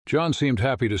John seemed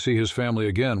happy to see his family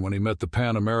again when he met the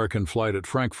Pan American flight at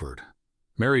Frankfurt.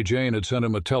 Mary Jane had sent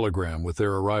him a telegram with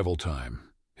their arrival time.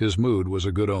 His mood was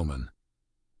a good omen.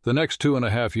 The next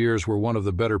 2.5 years were one of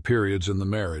the better periods in the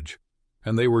marriage,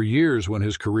 and they were years when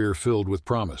his career filled with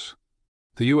promise.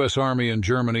 The U.S. Army in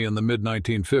Germany in the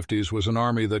mid-1950s was an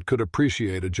army that could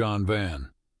appreciate a John Vann.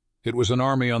 It was an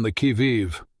army on the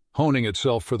qui-vive, honing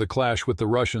itself for the clash with the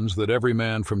Russians that every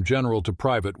man from general to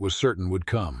private was certain would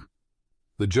come.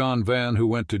 The John Vann who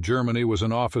went to Germany was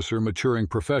an officer maturing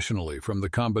professionally from the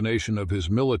combination of his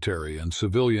military and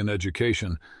civilian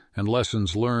education and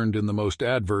lessons learned in the most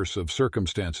adverse of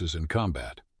circumstances in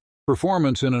combat.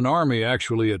 Performance in an army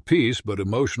actually at peace but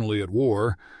emotionally at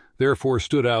war therefore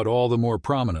stood out all the more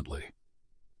prominently.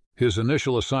 His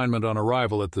initial assignment on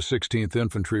arrival at the 16th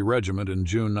Infantry Regiment in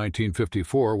June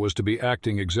 1954 was to be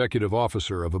acting executive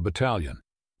officer of a battalion.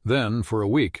 Then, for a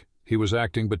week, he was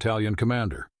acting battalion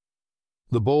commander.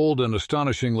 The bold and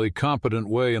astonishingly competent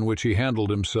way in which he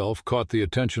handled himself caught the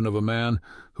attention of a man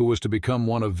who was to become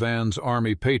one of Vann's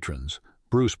Army patrons,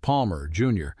 Bruce Palmer,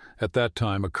 Jr., at that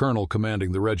time a colonel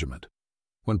commanding the regiment.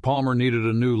 When Palmer needed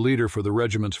a new leader for the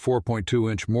regiment's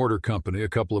 4.2-inch mortar company a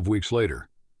couple of weeks later,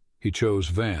 he chose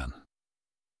Vann.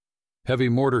 Heavy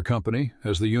Mortar Company,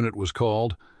 as the unit was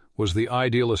called, was the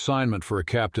ideal assignment for a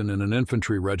captain in an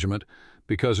infantry regiment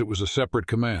because it was a separate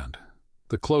command,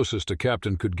 the closest a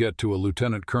captain could get to a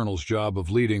lieutenant colonel's job of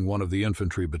leading one of the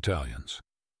infantry battalions.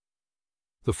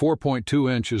 The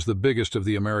 4.2-inch is the biggest of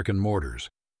the American mortars.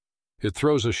 It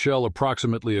throws a shell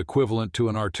approximately equivalent to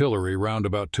an artillery round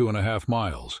about 2.5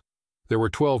 miles. There were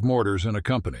 12 mortars in a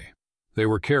company. They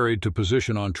were carried to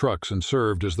position on trucks and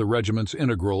served as the regiment's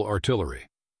integral artillery.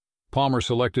 Palmer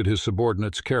selected his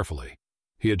subordinates carefully.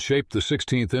 He had shaped the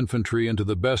 16th Infantry into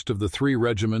the best of the 3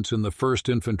 regiments in the 1st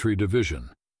Infantry Division,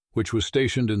 which was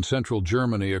stationed in central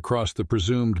Germany across the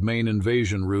presumed main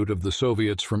invasion route of the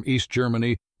Soviets from East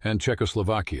Germany and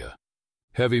Czechoslovakia.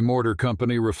 Heavy Mortar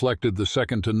Company reflected the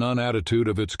second-to-none attitude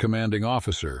of its commanding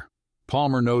officer.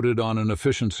 Palmer noted on an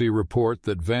efficiency report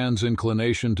that Vann's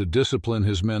inclination to discipline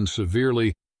his men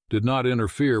severely did not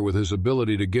interfere with his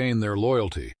ability to gain their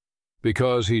loyalty,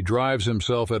 because he drives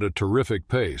himself at a terrific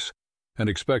pace and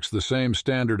expects the same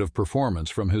standard of performance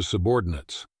from his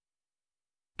subordinates.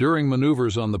 During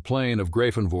maneuvers on the plain of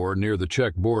Grafenwohr near the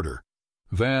Czech border,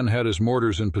 Vann had his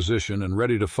mortars in position and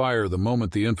ready to fire the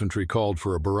moment the infantry called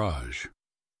for a barrage.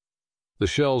 The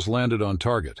shells landed on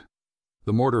target.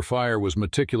 The mortar fire was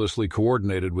meticulously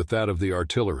coordinated with that of the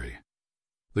artillery.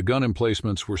 The gun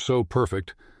emplacements were so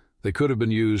perfect they could have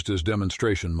been used as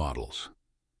demonstration models.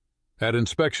 At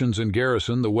inspections in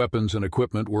garrison, the weapons and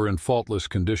equipment were in faultless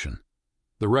condition.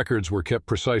 The records were kept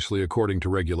precisely according to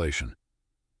regulation.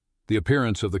 The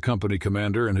appearance of the company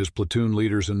commander and his platoon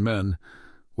leaders and men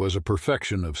was a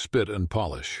perfection of spit and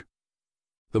polish.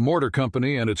 The mortar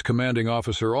company and its commanding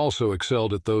officer also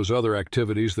excelled at those other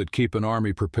activities that keep an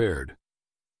army prepared.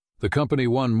 The company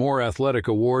won more athletic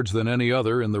awards than any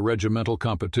other in the regimental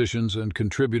competitions and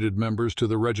contributed members to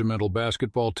the regimental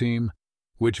basketball team,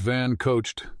 which Vann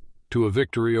coached, to a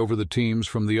victory over the teams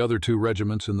from the other 2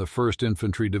 regiments in the 1st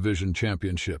Infantry Division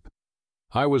Championship.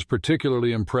 I was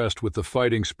particularly impressed with the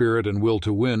fighting spirit and will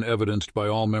to win evidenced by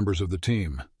all members of the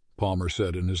team, Palmer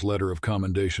said in his letter of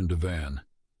commendation to Vann.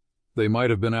 They might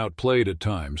have been outplayed at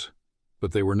times,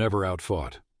 but they were never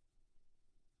outfought.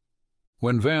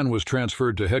 When Vann was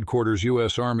transferred to Headquarters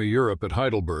U.S. Army Europe at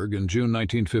Heidelberg in June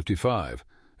 1955,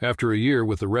 after a year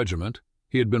with the regiment,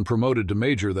 he had been promoted to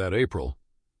major that April.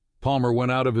 Palmer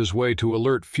went out of his way to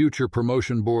alert future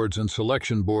promotion boards and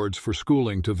selection boards for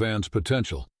schooling to Vann's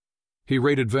potential. He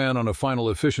rated Vann on a final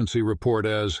efficiency report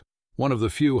as one of the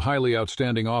few highly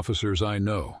outstanding officers I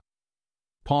know.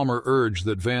 Palmer urged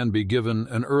that Vann be given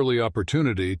an early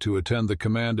opportunity to attend the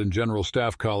Command and General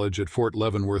Staff College at Fort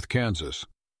Leavenworth, Kansas,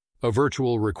 a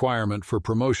virtual requirement for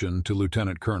promotion to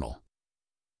lieutenant colonel.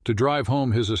 To drive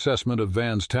home his assessment of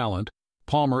Vann's talent,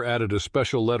 Palmer added a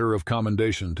special letter of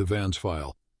commendation to Vann's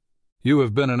file. You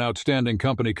have been an outstanding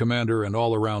company commander and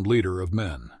all-around leader of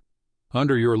men.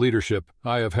 Under your leadership,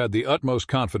 I have had the utmost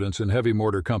confidence in Heavy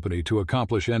Mortar Company to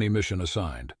accomplish any mission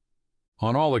assigned.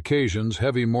 On all occasions,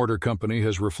 Heavy Mortar Company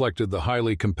has reflected the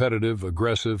highly competitive,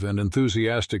 aggressive, and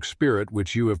enthusiastic spirit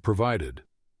which you have provided.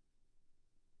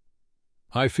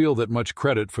 I feel that much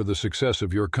credit for the success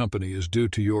of your company is due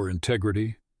to your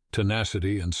integrity,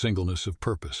 tenacity, and singleness of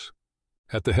purpose.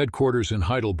 At the headquarters in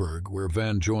Heidelberg, where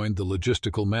Vann joined the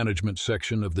logistical management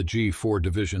section of the G4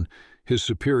 Division, his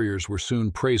superiors were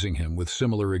soon praising him with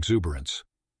similar exuberance.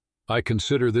 I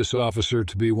consider this officer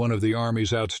to be one of the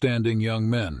Army's outstanding young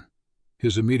men,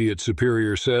 his immediate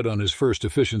superior said on his first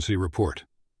efficiency report.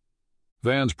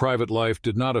 Van's private life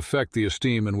did not affect the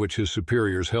esteem in which his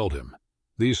superiors held him.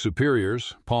 These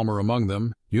superiors, Palmer among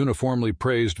them, uniformly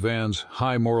praised Van's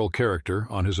high moral character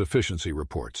on his efficiency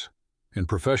reports. In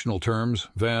professional terms,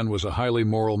 Van was a highly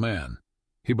moral man.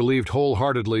 He believed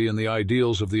wholeheartedly in the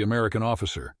ideals of the American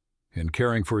officer, in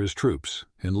caring for his troops,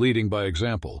 in leading by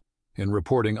example, in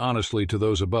reporting honestly to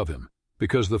those above him,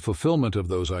 because the fulfillment of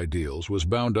those ideals was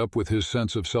bound up with his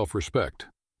sense of self-respect.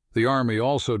 The Army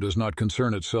also does not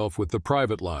concern itself with the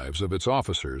private lives of its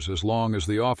officers as long as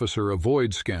the officer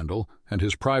avoids scandal and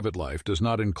his private life does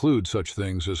not include such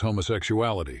things as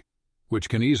homosexuality, which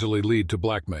can easily lead to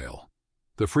blackmail.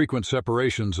 The frequent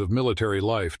separations of military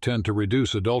life tend to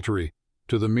reduce adultery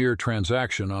to the mere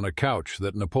transaction on a couch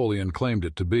that Napoleon claimed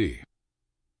it to be.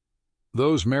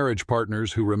 Those marriage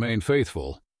partners who remain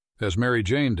faithful, as Mary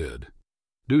Jane did,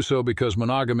 do so because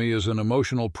monogamy is an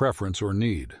emotional preference or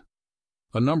need.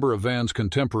 A number of Van's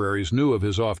contemporaries knew of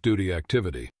his off-duty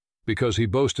activity because he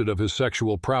boasted of his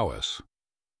sexual prowess.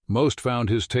 Most found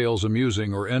his tales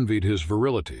amusing or envied his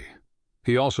virility.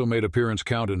 He also made appearance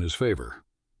count in his favor.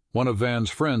 One of Van's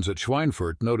friends at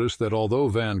Schweinfurt noticed that although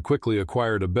Van quickly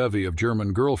acquired a bevy of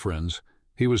German girlfriends,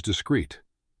 he was discreet.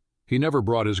 He never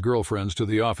brought his girlfriends to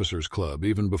the officers' club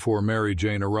even before Mary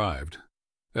Jane arrived,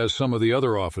 as some of the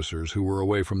other officers who were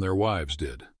away from their wives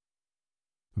did.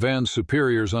 Van's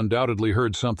superiors undoubtedly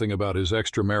heard something about his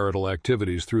extramarital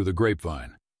activities through the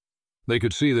grapevine. They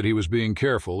could see that he was being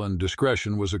careful, and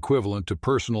discretion was equivalent to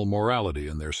personal morality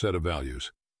in their set of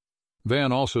values.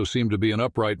 Van also seemed to be an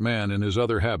upright man in his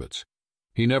other habits.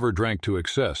 He never drank to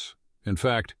excess. In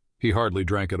fact, he hardly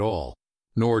drank at all,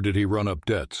 nor did he run up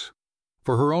debts.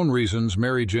 For her own reasons,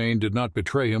 Mary Jane did not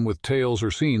betray him with tales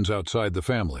or scenes outside the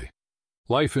family.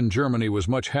 Life in Germany was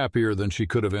much happier than she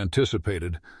could have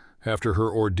anticipated after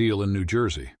her ordeal in New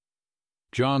Jersey.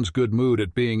 John's good mood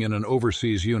at being in an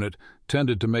overseas unit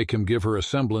tended to make him give her a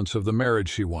semblance of the marriage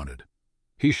she wanted.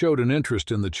 He showed an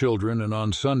interest in the children and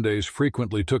on Sundays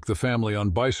frequently took the family on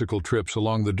bicycle trips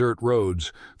along the dirt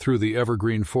roads through the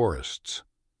evergreen forests.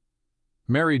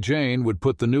 Mary Jane would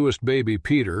put the newest baby,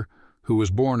 Peter, who was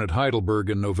born at Heidelberg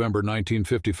in November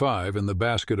 1955, in the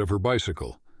basket of her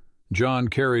bicycle. John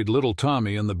carried little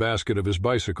Tommy in the basket of his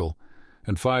bicycle,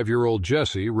 and 5-year-old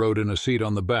Jessie rode in a seat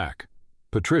on the back.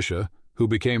 Patricia, who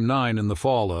became 9 in the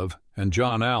fall of, and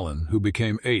John Allen, who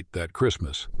became 8 that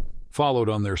Christmas, followed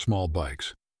on their small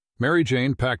bikes. Mary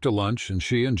Jane packed a lunch, and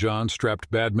she and John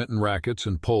strapped badminton rackets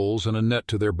and poles and a net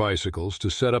to their bicycles to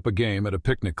set up a game at a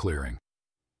picnic clearing.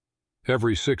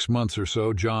 Every 6 months or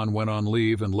so, John went on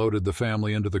leave and loaded the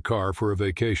family into the car for a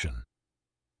vacation.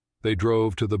 They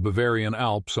drove to the Bavarian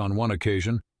Alps on one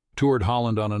occasion, toured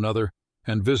Holland on another,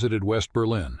 and visited West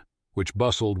Berlin, which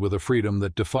bustled with a freedom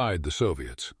that defied the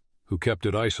Soviets, who kept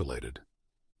it isolated.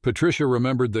 Patricia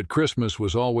remembered that Christmas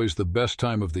was always the best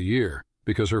time of the year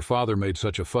because her father made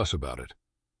such a fuss about it.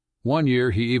 One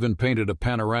year he even painted a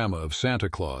panorama of Santa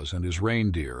Claus and his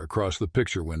reindeer across the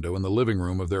picture window in the living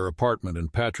room of their apartment in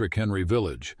Patrick Henry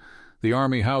Village, the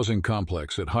Army housing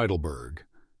complex at Heidelberg.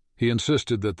 He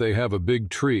insisted that they have a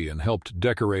big tree and helped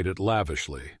decorate it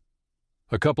lavishly.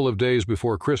 A couple of days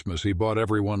before Christmas, he bought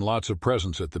everyone lots of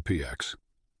presents at the PX.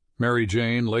 Mary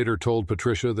Jane later told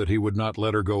Patricia that he would not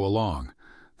let her go along,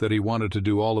 that he wanted to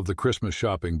do all of the Christmas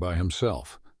shopping by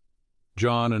himself.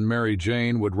 John and Mary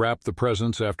Jane would wrap the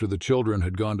presents after the children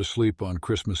had gone to sleep on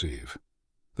Christmas Eve.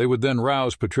 They would then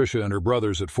rouse Patricia and her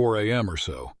brothers at 4 a.m. or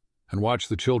so, and watch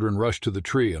the children rush to the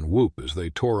tree and whoop as they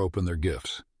tore open their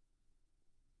gifts.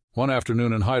 One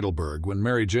afternoon in Heidelberg, when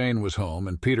Mary Jane was home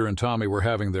and Peter and Tommy were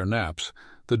having their naps,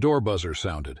 the door buzzer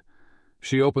sounded.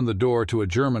 She opened the door to a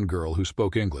German girl who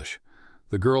spoke English.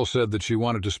 The girl said that she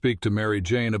wanted to speak to Mary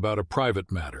Jane about a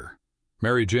private matter.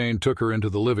 Mary Jane took her into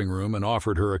the living room and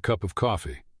offered her a cup of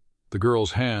coffee. The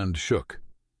girl's hand shook.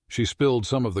 She spilled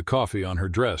some of the coffee on her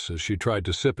dress as she tried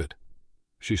to sip it.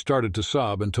 She started to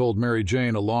sob and told Mary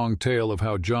Jane a long tale of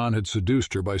how John had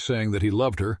seduced her by saying that he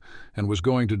loved her and was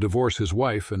going to divorce his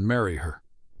wife and marry her.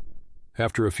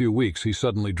 After a few weeks, he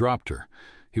suddenly dropped her.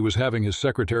 He was having his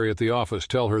secretary at the office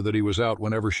tell her that he was out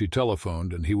whenever she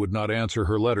telephoned and he would not answer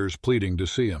her letters pleading to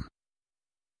see him.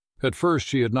 At first,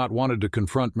 she had not wanted to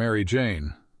confront Mary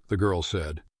Jane, the girl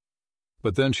said.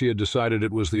 But then she had decided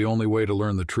it was the only way to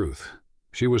learn the truth.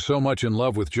 She was so much in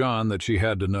love with John that she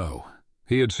had to know.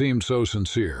 He had seemed so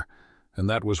sincere, and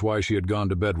that was why she had gone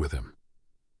to bed with him.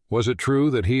 Was it true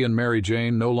that he and Mary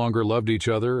Jane no longer loved each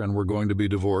other and were going to be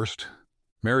divorced?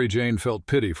 Mary Jane felt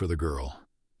pity for the girl.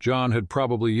 John had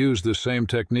probably used this same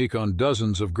technique on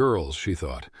dozens of girls, she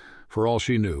thought. For all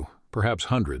she knew, perhaps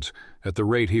hundreds, at the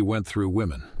rate he went through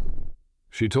women.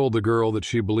 She told the girl that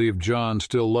she believed John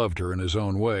still loved her in his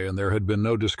own way and there had been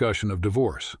no discussion of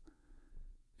divorce.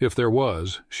 If there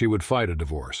was, she would fight a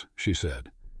divorce, she said.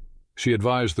 She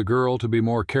advised the girl to be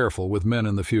more careful with men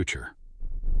in the future.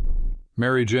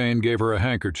 Mary Jane gave her a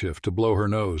handkerchief to blow her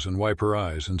nose and wipe her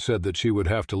eyes and said that she would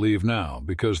have to leave now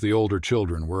because the older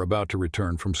children were about to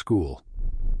return from school.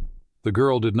 The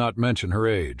girl did not mention her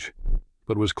age,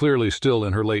 but was clearly still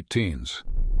in her late teens.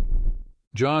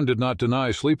 John did not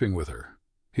deny sleeping with her.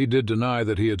 He did deny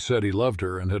that he had said he loved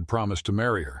her and had promised to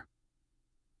marry her.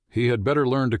 He had better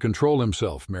learn to control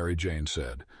himself, Mary Jane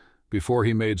said, before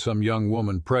he made some young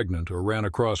woman pregnant or ran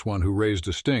across one who raised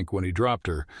a stink when he dropped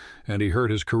her, and he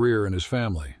hurt his career and his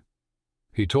family.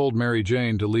 He told Mary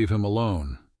Jane to leave him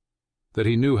alone, that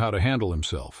he knew how to handle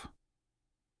himself.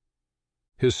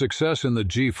 His success in the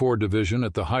G4 Division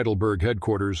at the Heidelberg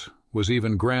headquarters was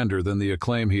even grander than the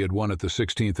acclaim he had won at the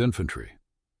 16th Infantry.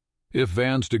 If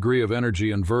Van's degree of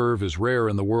energy and verve is rare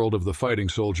in the world of the fighting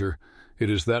soldier, it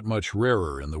is that much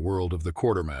rarer in the world of the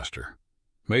quartermaster.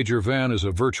 Major Van is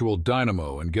a virtual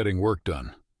dynamo in getting work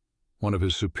done, one of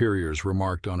his superiors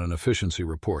remarked on an efficiency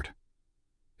report.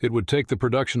 It would take the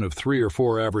production of 3 or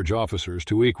 4 average officers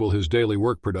to equal his daily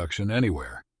work production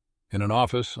anywhere, in an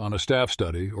office, on a staff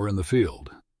study, or in the field.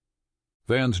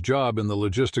 Van's job in the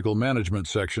logistical management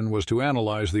section was to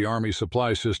analyze the Army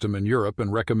supply system in Europe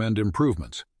and recommend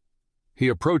improvements. He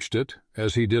approached it,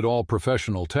 as he did all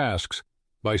professional tasks,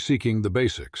 by seeking the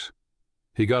basics.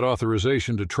 He got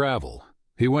authorization to travel.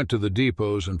 He went to the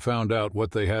depots and found out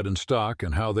what they had in stock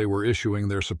and how they were issuing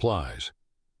their supplies.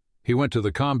 He went to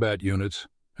the combat units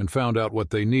and found out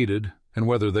what they needed and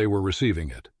whether they were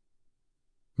receiving it.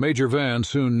 Major Van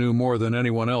soon knew more than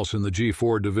anyone else in the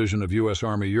G4 Division of U.S.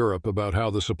 Army Europe about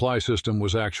how the supply system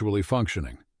was actually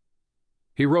functioning.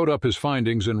 He wrote up his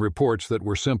findings in reports that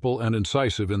were simple and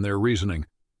incisive in their reasoning,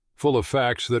 full of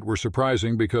facts that were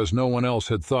surprising because no one else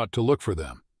had thought to look for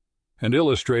them, and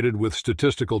illustrated with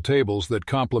statistical tables that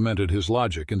complemented his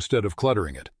logic instead of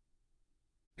cluttering it.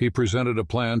 He presented a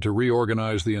plan to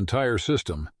reorganize the entire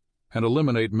system and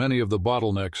eliminate many of the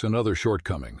bottlenecks and other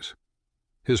shortcomings.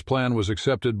 His plan was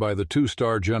accepted by the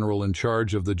 2-star general in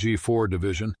charge of the G4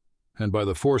 Division and by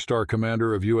the 4-star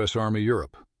commander of U.S. Army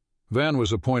Europe. Van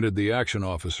was appointed the action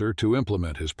officer to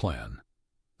implement his plan.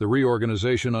 The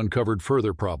reorganization uncovered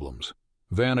further problems.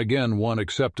 Van again won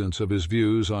acceptance of his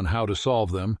views on how to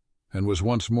solve them and was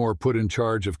once more put in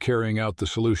charge of carrying out the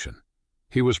solution.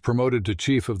 He was promoted to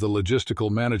chief of the logistical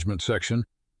management section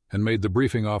and made the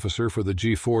briefing officer for the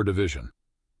G4 Division.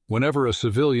 Whenever a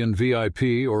civilian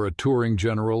VIP or a touring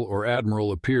general or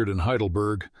admiral appeared in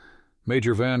Heidelberg,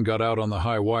 Major Van got out on the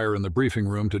high wire in the briefing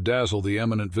room to dazzle the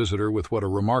eminent visitor with what a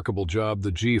remarkable job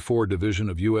the G4 Division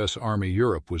of U.S. Army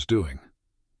Europe was doing.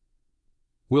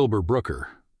 Wilbur Brooker,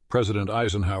 President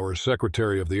Eisenhower's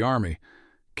Secretary of the Army,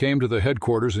 came to the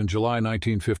headquarters in July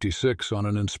 1956 on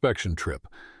an inspection trip.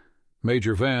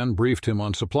 Major Van briefed him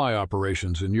on supply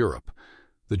operations in Europe.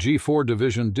 The G4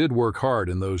 Division did work hard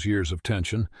in those years of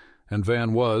tension, and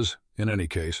Van was, in any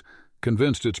case,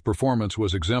 convinced its performance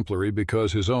was exemplary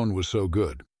because his own was so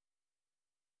good.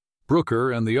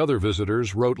 Brooker and the other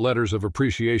visitors wrote letters of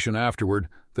appreciation afterward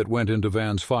that went into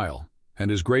Van's file, and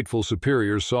his grateful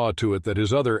superiors saw to it that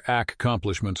his other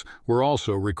accomplishments were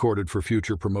also recorded for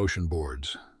future promotion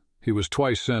boards. He was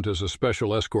twice sent as a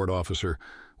special escort officer,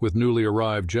 with newly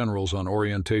arrived generals on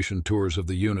orientation tours of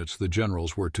the units the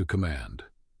generals were to command.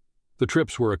 The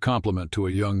trips were a compliment to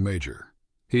a young major.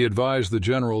 He advised the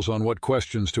generals on what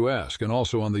questions to ask and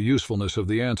also on the usefulness of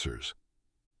the answers.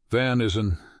 Van is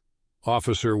an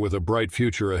officer with a bright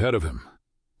future ahead of him,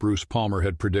 Bruce Palmer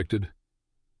had predicted.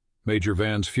 Major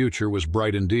Van's future was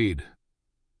bright indeed.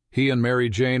 He and Mary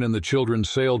Jane and the children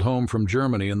sailed home from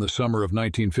Germany in the summer of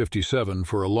 1957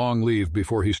 for a long leave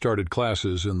before he started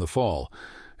classes in the fall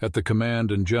at the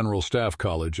Command and General Staff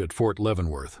College at Fort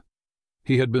Leavenworth.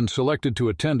 He had been selected to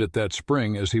attend it that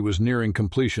spring as he was nearing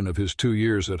completion of his 2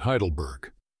 years at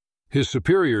Heidelberg. His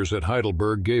superiors at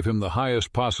Heidelberg gave him the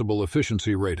highest possible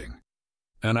efficiency rating.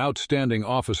 An outstanding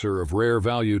officer of rare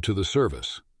value to the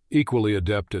service, equally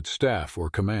adept at staff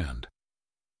or command.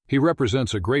 He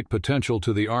represents a great potential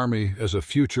to the Army as a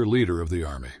future leader of the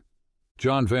Army.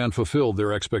 John Van fulfilled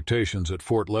their expectations at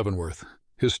Fort Leavenworth.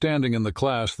 His standing in the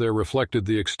class there reflected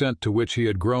the extent to which he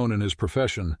had grown in his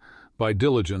profession by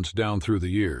diligence down through the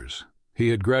years. He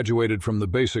had graduated from the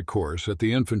basic course at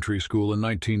the infantry school in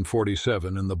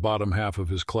 1947 in the bottom half of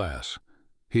his class.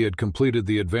 He had completed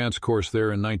the advanced course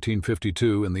there in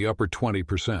 1952 in the upper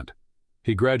 20%.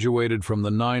 He graduated from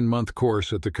the 9-month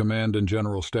course at the Command and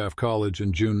General Staff College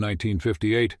in June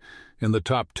 1958 in the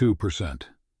top 2%.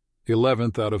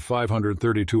 11th out of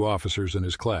 532 officers in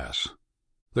his class.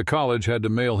 The college had to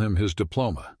mail him his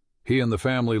diploma. He and the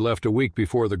family left a week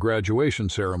before the graduation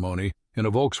ceremony in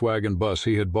a Volkswagen bus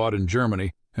he had bought in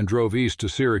Germany and drove east to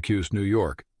Syracuse, New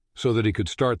York, so that he could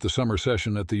start the summer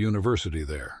session at the university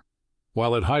there.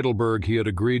 While at Heidelberg, he had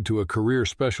agreed to a career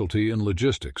specialty in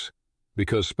logistics,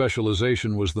 because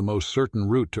specialization was the most certain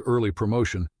route to early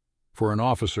promotion for an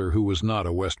officer who was not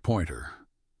a West Pointer.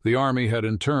 The Army had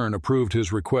in turn approved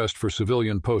his request for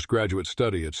civilian postgraduate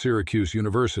study at Syracuse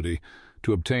University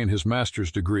to obtain his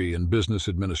master's degree in business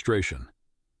administration.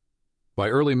 By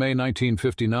early May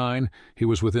 1959, he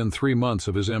was within 3 months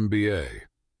of his MBA.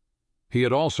 He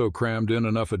had also crammed in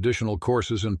enough additional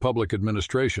courses in public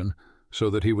administration so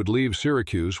that he would leave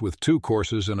Syracuse with 2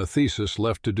 courses and a thesis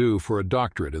left to do for a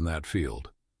doctorate in that field.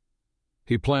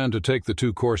 He planned to take the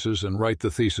 2 courses and write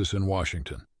the thesis in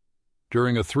Washington.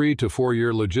 During a 3 to 4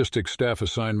 year logistics staff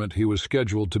assignment, he was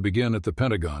scheduled to begin at the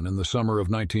Pentagon in the summer of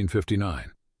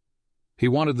 1959. He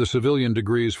wanted the civilian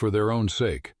degrees for their own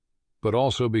sake, but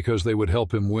also because they would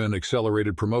help him win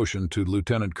accelerated promotion to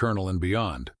lieutenant colonel and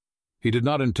beyond. He did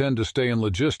not intend to stay in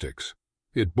logistics.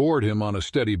 It bored him on a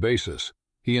steady basis.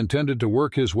 He intended to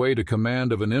work his way to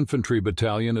command of an infantry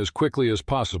battalion as quickly as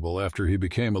possible after he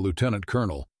became a lieutenant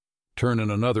colonel, turn in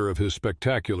another of his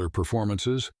spectacular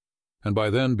performances, and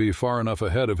by then be far enough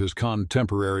ahead of his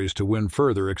contemporaries to win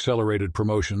further accelerated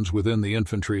promotions within the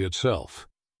infantry itself.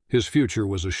 His future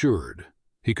was assured.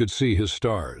 He could see his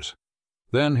stars.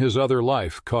 Then his other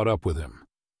life caught up with him.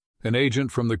 An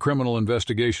agent from the Criminal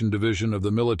Investigation Division of the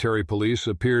Military Police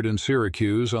appeared in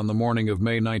Syracuse on the morning of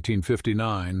May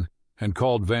 1959 and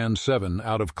called Van Seven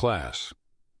out of class.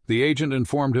 The agent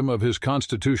informed him of his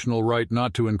constitutional right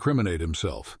not to incriminate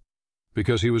himself,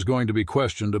 because he was going to be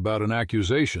questioned about an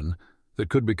accusation that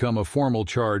could become a formal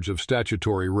charge of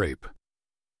statutory rape.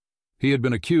 He had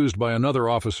been accused by another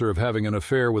officer of having an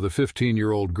affair with a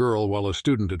 15-year-old girl while a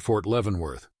student at Fort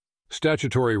Leavenworth.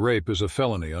 Statutory rape is a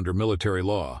felony under military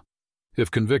law. If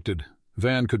convicted,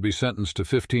 Van could be sentenced to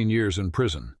 15 years in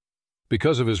prison.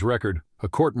 Because of his record, a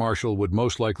court-martial would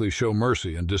most likely show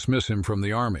mercy and dismiss him from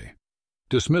the Army.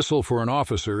 Dismissal for an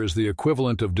officer is the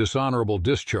equivalent of dishonorable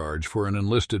discharge for an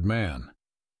enlisted man.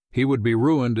 He would be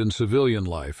ruined in civilian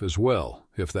life as well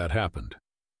if that happened.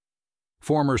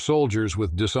 Former soldiers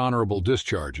with dishonorable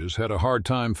discharges had a hard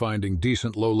time finding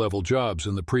decent low-level jobs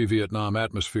in the pre-Vietnam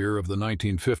atmosphere of the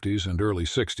 1950s and early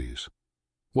 60s.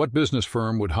 What business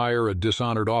firm would hire a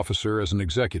dishonored officer as an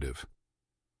executive?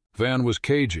 Van was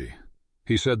cagey.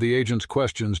 He said the agent's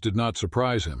questions did not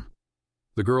surprise him.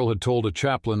 The girl had told a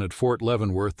chaplain at Fort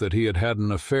Leavenworth that he had had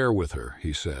an affair with her,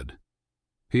 he said.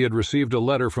 He had received a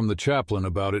letter from the chaplain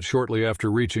about it shortly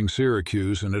after reaching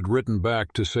Syracuse and had written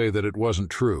back to say that it wasn't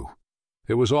true.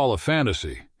 It was all a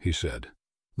fantasy, he said.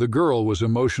 The girl was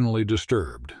emotionally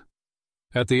disturbed.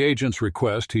 At the agent's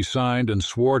request, he signed and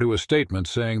swore to a statement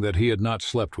saying that he had not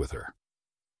slept with her.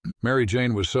 Mary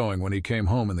Jane was sewing when he came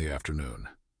home in the afternoon.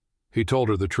 He told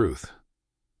her the truth.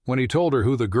 When he told her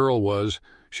who the girl was,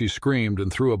 she screamed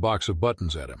and threw a box of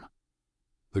buttons at him.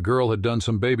 The girl had done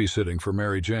some babysitting for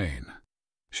Mary Jane.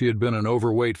 She had been an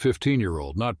overweight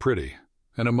 15-year-old, not pretty,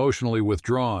 and emotionally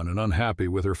withdrawn and unhappy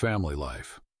with her family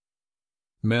life.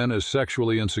 Men as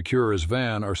sexually insecure as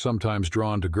Van are sometimes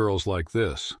drawn to girls like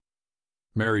this.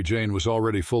 Mary Jane was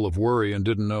already full of worry and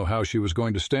didn't know how she was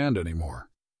going to stand anymore.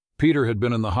 Peter had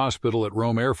been in the hospital at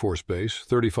Rome Air Force Base,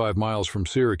 35 miles from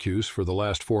Syracuse, for the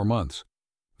last 4 months.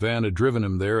 Van had driven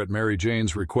him there at Mary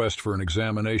Jane's request for an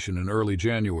examination in early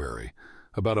January,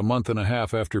 about a month and a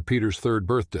half after Peter's 3rd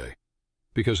birthday,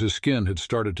 because his skin had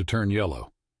started to turn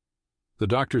yellow. The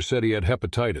doctor said he had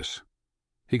hepatitis.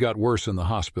 He got worse in the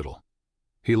hospital.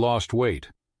 He lost weight,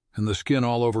 and the skin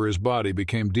all over his body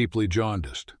became deeply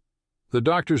jaundiced. The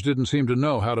doctors didn't seem to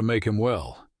know how to make him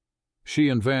well. She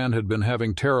and Van had been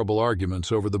having terrible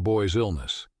arguments over the boy's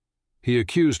illness. He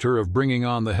accused her of bringing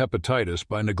on the hepatitis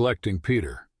by neglecting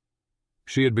Peter.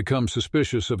 She had become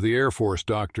suspicious of the Air Force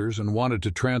doctors and wanted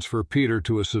to transfer Peter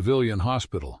to a civilian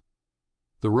hospital.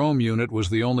 The Rome unit was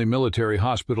the only military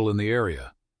hospital in the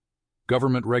area.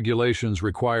 Government regulations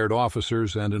required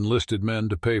officers and enlisted men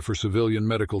to pay for civilian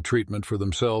medical treatment for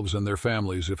themselves and their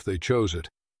families if they chose it,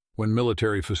 when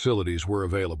military facilities were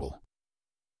available.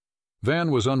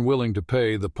 Van was unwilling to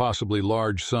pay the possibly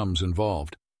large sums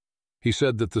involved. He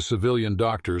said that the civilian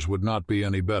doctors would not be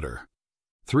any better.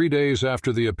 3 days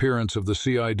after the appearance of the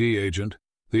CID agent,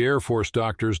 the Air Force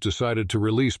doctors decided to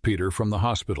release Peter from the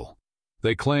hospital.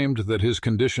 They claimed that his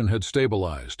condition had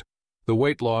stabilized. The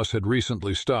weight loss had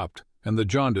recently stopped, and the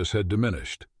jaundice had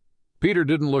diminished. Peter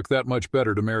didn't look that much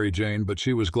better to Mary Jane, but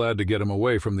she was glad to get him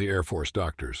away from the Air Force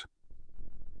doctors.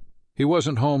 He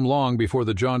wasn't home long before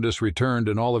the jaundice returned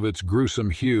in all of its gruesome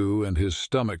hue and his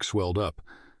stomach swelled up.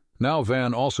 Now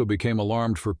Van also became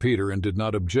alarmed for Peter and did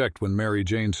not object when Mary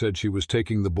Jane said she was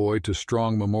taking the boy to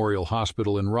Strong Memorial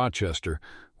Hospital in Rochester,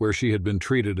 where she had been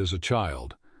treated as a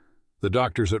child. The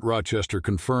doctors at Rochester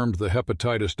confirmed the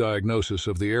hepatitis diagnosis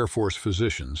of the Air Force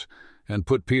physicians and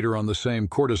put Peter on the same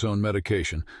cortisone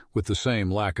medication with the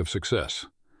same lack of success.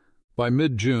 By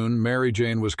mid-June, Mary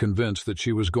Jane was convinced that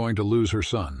she was going to lose her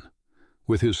son.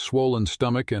 With his swollen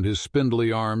stomach and his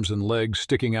spindly arms and legs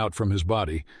sticking out from his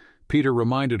body, Peter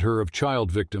reminded her of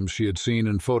child victims she had seen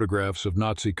in photographs of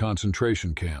Nazi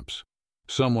concentration camps.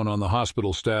 Someone on the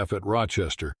hospital staff at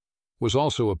Rochester was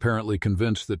also apparently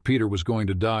convinced that Peter was going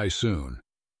to die soon,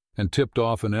 and tipped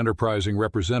off an enterprising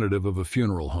representative of a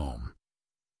funeral home.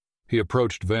 He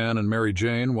approached Van and Mary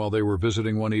Jane while they were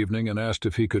visiting one evening and asked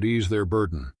if he could ease their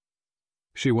burden.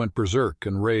 She went berserk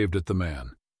and raved at the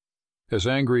man. As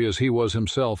angry as he was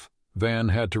himself, Van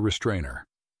had to restrain her.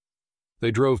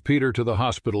 They drove Peter to the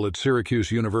hospital at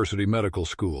Syracuse University Medical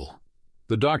School.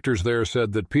 The doctors there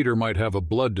said that Peter might have a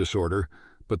blood disorder,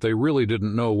 but they really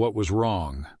didn't know what was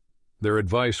wrong. Their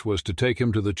advice was to take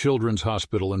him to the Children's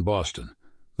Hospital in Boston,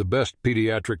 the best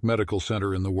pediatric medical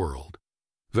center in the world.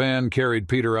 Van carried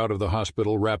Peter out of the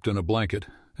hospital wrapped in a blanket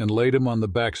and laid him on the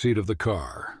back seat of the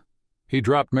car. He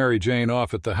dropped Mary Jane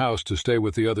off at the house to stay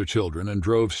with the other children and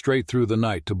drove straight through the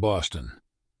night to Boston.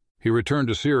 He returned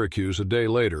to Syracuse a day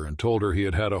later and told her he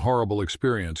had had a horrible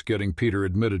experience getting Peter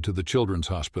admitted to the Children's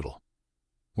Hospital.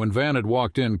 When Van had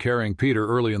walked in carrying Peter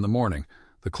early in the morning,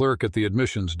 the clerk at the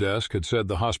admissions desk had said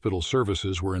the hospital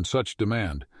services were in such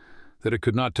demand that it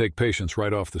could not take patients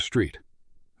right off the street.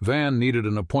 Van needed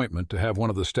an appointment to have one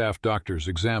of the staff doctors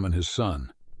examine his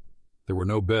son. There were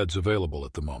no beds available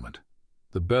at the moment.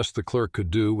 The best the clerk could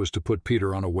do was to put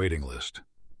Peter on a waiting list.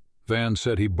 Van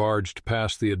said he barged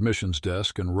past the admissions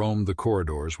desk and roamed the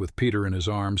corridors with Peter in his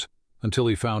arms until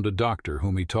he found a doctor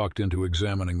whom he talked into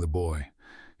examining the boy.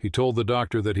 He told the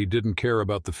doctor that he didn't care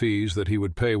about the fees, that he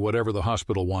would pay whatever the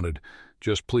hospital wanted,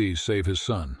 just please save his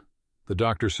son. The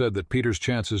doctor said that Peter's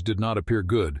chances did not appear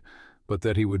good, but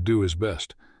that he would do his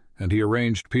best, and he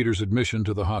arranged Peter's admission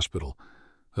to the hospital.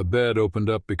 A bed opened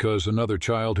up because another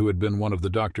child who had been one of the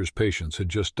doctor's patients had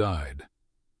just died.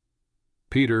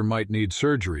 Peter might need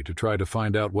surgery to try to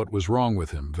find out what was wrong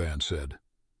with him, Van said.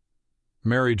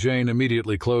 Mary Jane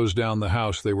immediately closed down the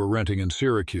house they were renting in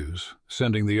Syracuse,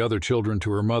 sending the other children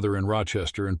to her mother in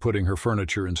Rochester and putting her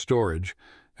furniture in storage,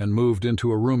 and moved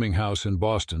into a rooming house in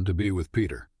Boston to be with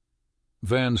Peter.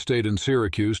 Van stayed in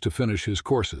Syracuse to finish his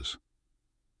courses.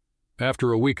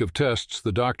 After a week of tests,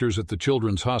 the doctors at the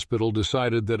Children's Hospital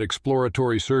decided that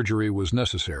exploratory surgery was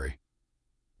necessary.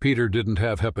 Peter didn't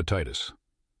have hepatitis.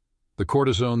 The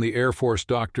cortisone the Air Force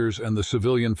doctors and the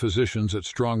civilian physicians at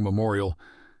Strong Memorial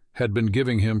had been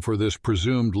giving him for this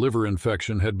presumed liver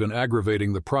infection had been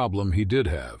aggravating the problem he did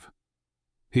have.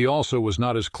 He also was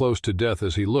not as close to death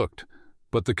as he looked,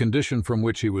 but the condition from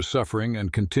which he was suffering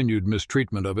and continued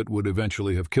mistreatment of it would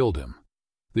eventually have killed him.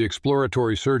 The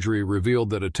exploratory surgery revealed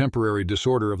that a temporary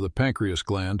disorder of the pancreas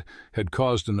gland had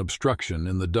caused an obstruction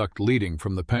in the duct leading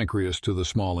from the pancreas to the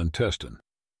small intestine.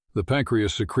 The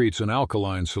pancreas secretes an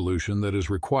alkaline solution that is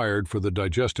required for the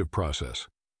digestive process.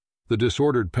 The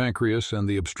disordered pancreas and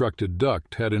the obstructed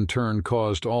duct had in turn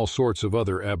caused all sorts of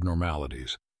other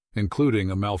abnormalities,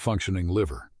 including a malfunctioning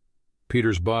liver.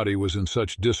 Peter's body was in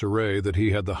such disarray that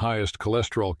he had the highest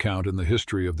cholesterol count in the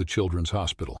history of the Children's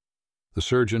Hospital. The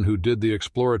surgeon who did the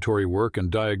exploratory work and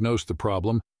diagnosed the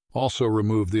problem also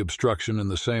removed the obstruction in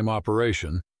the same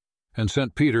operation and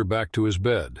sent Peter back to his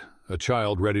bed, a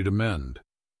child ready to mend.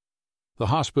 The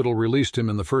hospital released him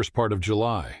in the first part of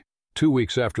July, 2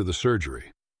 weeks after the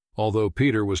surgery, although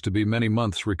Peter was to be many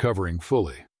months recovering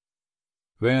fully.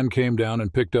 Van came down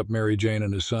and picked up Mary Jane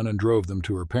and his son and drove them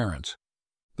to her parents.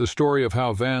 The story of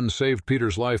how Van saved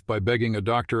Peter's life by begging a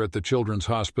doctor at the Children's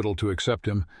Hospital to accept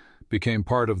him became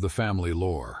part of the family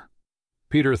lore.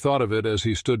 Peter thought of it as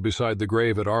he stood beside the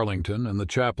grave at Arlington and the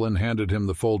chaplain handed him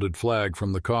the folded flag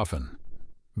from the coffin.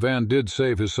 Van did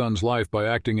save his son's life by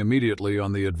acting immediately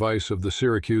on the advice of the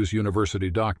Syracuse University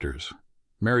doctors.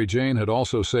 Mary Jane had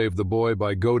also saved the boy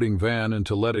by goading Van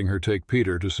into letting her take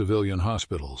Peter to civilian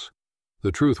hospitals.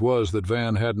 The truth was that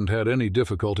Van hadn't had any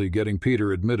difficulty getting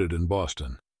Peter admitted in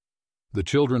Boston. The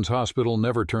Children's Hospital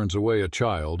never turns away a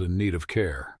child in need of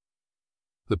care.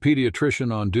 The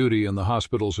pediatrician on duty in the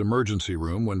hospital's emergency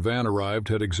room when Van arrived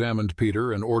had examined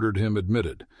Peter and ordered him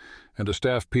admitted, and a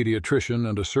staff pediatrician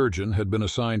and a surgeon had been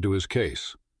assigned to his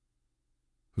case.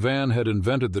 Van had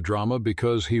invented the drama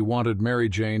because he wanted Mary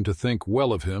Jane to think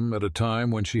well of him at a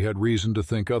time when she had reason to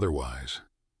think otherwise.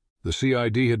 The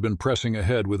CID had been pressing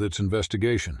ahead with its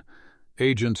investigation.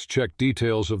 Agents checked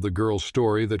details of the girl's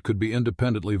story that could be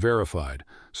independently verified,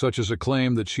 such as a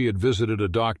claim that she had visited a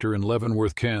doctor in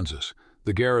Leavenworth, Kansas,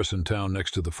 the garrison town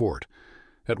next to the fort,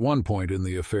 at one point in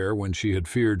the affair when she had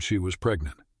feared she was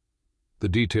pregnant. The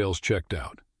details checked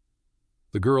out.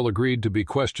 The girl agreed to be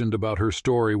questioned about her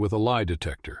story with a lie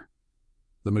detector.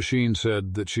 The machine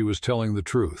said that she was telling the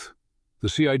truth. The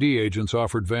CID agents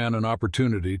offered Van an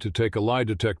opportunity to take a lie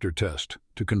detector test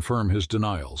to confirm his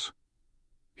denials.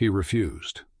 He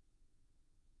refused.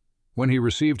 When he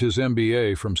received his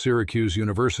MBA from Syracuse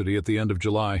University at the end of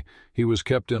July, he was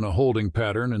kept in a holding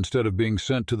pattern instead of being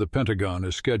sent to the Pentagon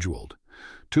as scheduled.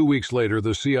 2 weeks later,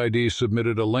 the CID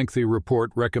submitted a lengthy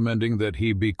report recommending that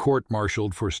he be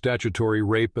court-martialed for statutory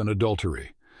rape and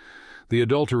adultery. The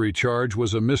adultery charge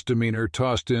was a misdemeanor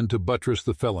tossed in to buttress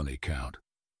the felony count.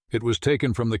 It was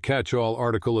taken from the catch-all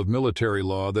article of military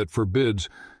law that forbids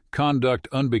conduct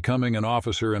unbecoming an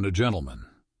officer and a gentleman.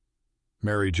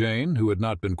 Mary Jane, who had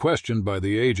not been questioned by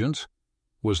the agents,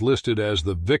 was listed as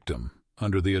the victim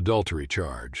under the adultery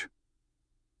charge.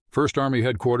 First Army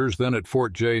Headquarters, then at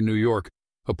Fort J, New York,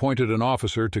 appointed an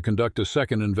officer to conduct a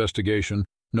second investigation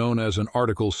known as an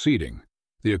article seating,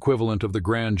 the equivalent of the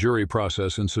grand jury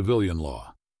process in civilian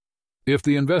law. If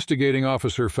the investigating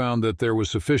officer found that there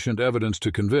was sufficient evidence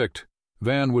to convict,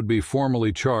 Van would be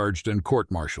formally charged and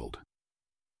court-martialed.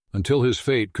 Until his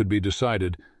fate could be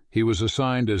decided, he was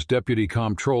assigned as Deputy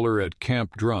Comptroller at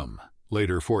Camp Drum,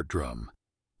 later Fort Drum,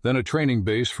 then a training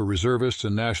base for reservists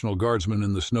and National Guardsmen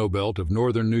in the snowbelt of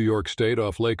northern New York State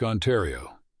off Lake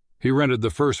Ontario. He rented the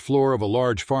first floor of a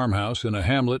large farmhouse in a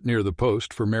hamlet near the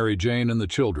post for Mary Jane and the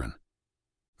children.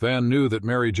 Van knew that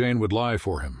Mary Jane would lie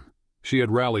for him. She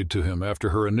had rallied to him after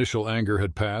her initial anger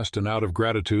had passed and out of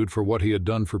gratitude for what he had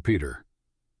done for Peter.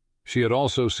 She had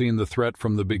also seen the threat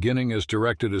from the beginning as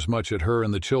directed as much at her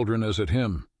and the children as at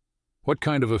him. What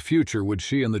kind of a future would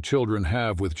she and the children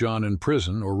have with John in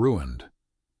prison or ruined?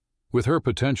 With her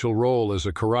potential role as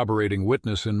a corroborating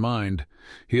witness in mind,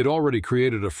 he had already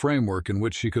created a framework in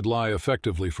which she could lie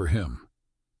effectively for him.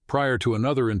 Prior to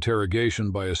another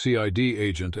interrogation by a CID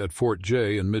agent at Fort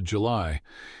J in mid-July,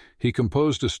 he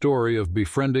composed a story of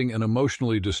befriending an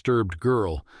emotionally disturbed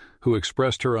girl who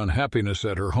expressed her unhappiness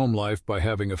at her home life by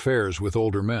having affairs with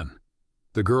older men.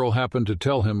 The girl happened to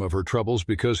tell him of her troubles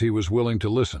because he was willing to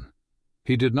listen.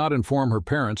 He did not inform her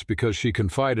parents because she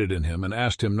confided in him and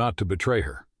asked him not to betray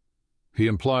her. He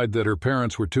implied that her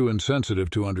parents were too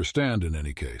insensitive to understand in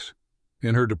any case.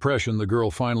 In her depression, the girl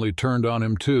finally turned on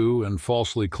him too and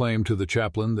falsely claimed to the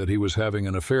chaplain that he was having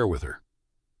an affair with her.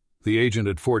 The agent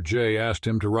at Fort J asked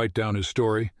him to write down his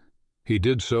story. He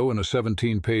did so in a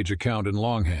 17-page account in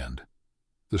longhand.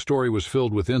 The story was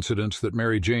filled with incidents that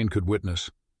Mary Jane could witness.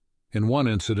 In one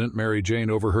incident, Mary Jane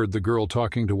overheard the girl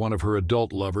talking to one of her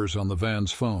adult lovers on the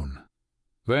Van's phone.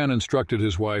 Van instructed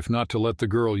his wife not to let the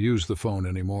girl use the phone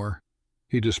anymore.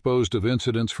 He disposed of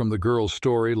incidents from the girl's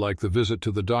story like the visit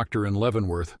to the doctor in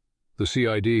Leavenworth. The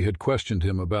CID had questioned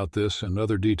him about this and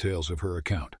other details of her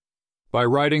account. By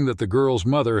writing that the girl's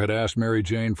mother had asked Mary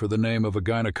Jane for the name of a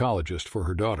gynecologist for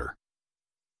her daughter.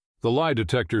 The lie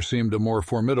detector seemed a more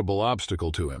formidable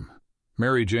obstacle to him.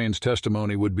 Mary Jane's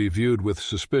testimony would be viewed with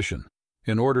suspicion.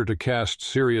 In order to cast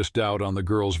serious doubt on the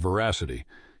girl's veracity,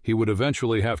 he would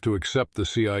eventually have to accept the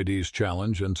CID's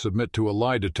challenge and submit to a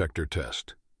lie detector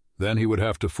test. Then he would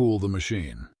have to fool the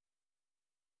machine.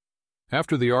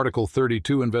 After the Article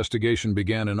 32 investigation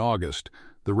began in August,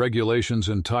 the regulations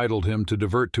entitled him to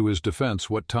divert to his defense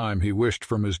what time he wished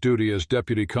from his duty as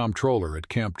Deputy Comptroller at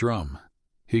Camp Drum.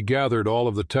 He gathered all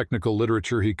of the technical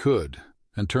literature he could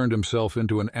and turned himself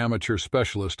into an amateur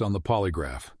specialist on the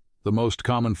polygraph, the most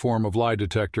common form of lie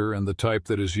detector and the type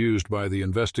that is used by the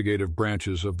investigative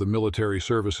branches of the military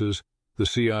services, the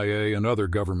CIA, and other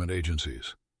government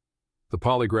agencies. The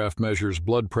polygraph measures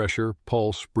blood pressure,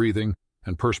 pulse, breathing,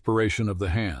 and perspiration of the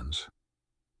hands.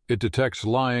 It detects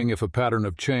lying if a pattern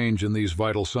of change in these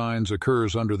vital signs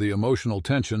occurs under the emotional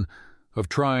tension of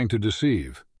trying to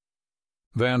deceive.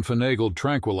 Van finagled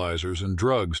tranquilizers and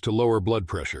drugs to lower blood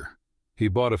pressure. He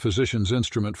bought a physician's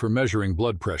instrument for measuring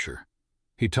blood pressure.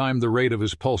 He timed the rate of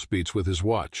his pulse beats with his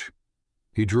watch.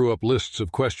 He drew up lists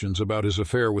of questions about his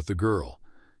affair with the girl.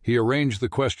 He arranged the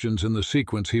questions in the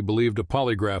sequence he believed a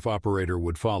polygraph operator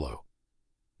would follow.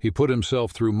 He put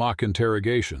himself through mock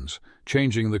interrogations,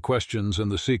 changing the questions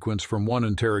and the sequence from one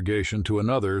interrogation to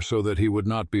another so that he would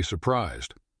not be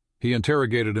surprised. He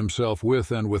interrogated himself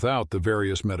with and without the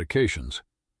various medications.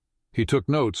 He took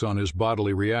notes on his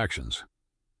bodily reactions.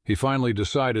 He finally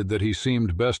decided that he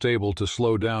seemed best able to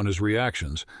slow down his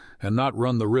reactions and not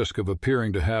run the risk of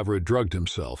appearing to have drugged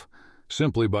himself,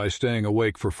 simply by staying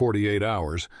awake for 48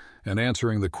 hours and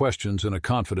answering the questions in a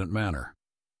confident manner.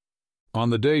 On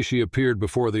the day she appeared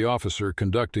before the officer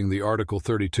conducting the Article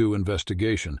 32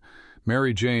 investigation,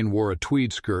 Mary Jane wore a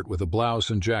tweed skirt with a blouse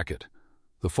and jacket.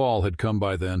 The fall had come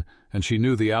by then, and she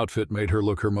knew the outfit made her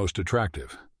look her most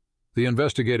attractive. The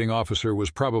investigating officer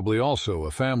was probably also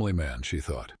a family man, she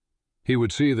thought. He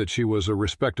would see that she was a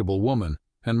respectable woman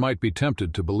and might be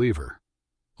tempted to believe her.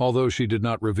 Although she did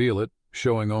not reveal it,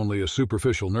 showing only a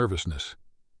superficial nervousness,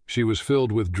 she was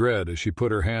filled with dread as she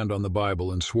put her hand on the Bible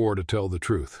and swore to tell the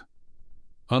truth.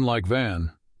 Unlike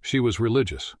Van, she was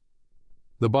religious.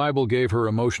 The Bible gave her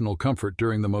emotional comfort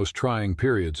during the most trying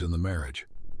periods in the marriage.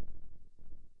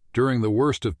 During the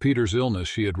worst of Peter's illness,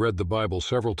 she had read the Bible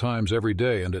several times every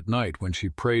day and at night when she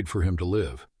prayed for him to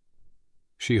live.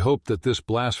 She hoped that this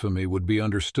blasphemy would be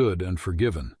understood and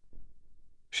forgiven.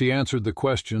 She answered the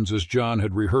questions as John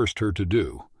had rehearsed her to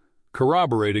do,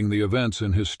 corroborating the events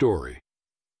in his story.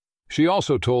 She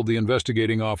also told the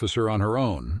investigating officer on her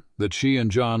own that she and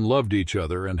John loved each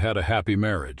other and had a happy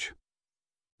marriage.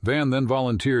 Van then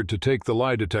volunteered to take the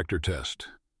lie detector test.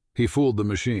 He fooled the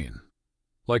machine.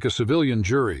 Like a civilian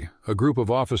jury, a group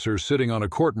of officers sitting on a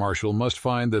court-martial must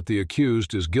find that the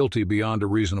accused is guilty beyond a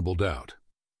reasonable doubt.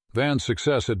 Van's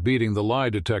success at beating the lie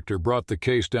detector brought the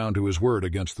case down to his word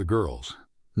against the girls.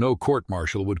 No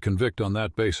court-martial would convict on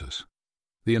that basis.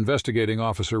 The investigating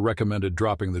officer recommended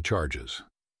dropping the charges.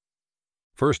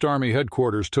 First Army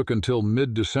Headquarters took until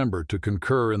mid-December to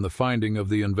concur in the finding of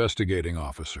the investigating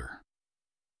officer.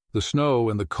 The snow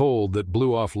and the cold that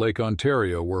blew off Lake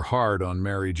Ontario were hard on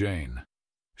Mary Jane.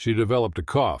 She developed a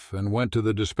cough and went to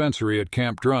the dispensary at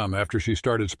Camp Drum after she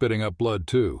started spitting up blood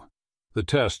too. The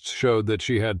tests showed that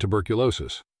she had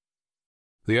tuberculosis.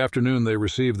 The afternoon they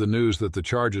received the news that the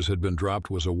charges had been dropped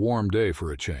was a warm day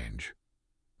for a change.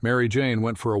 Mary Jane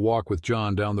went for a walk with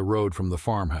John down the road from the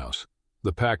farmhouse,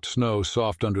 the packed snow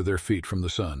soft under their feet from the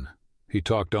sun. He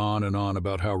talked on and on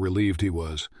about how relieved he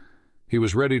was. He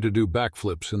was ready to do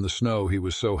backflips in the snow. He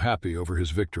was so happy over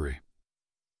his victory.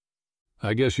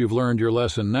 "I guess you've learned your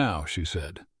lesson now," she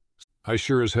said. "I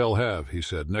sure as hell have," he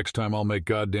said. "Next time I'll make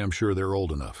goddamn sure they're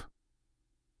old enough."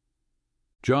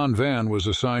 John Van was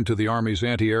assigned to the Army's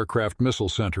Anti-Aircraft Missile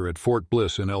Center at Fort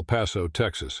Bliss in El Paso,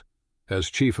 Texas, as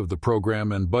chief of the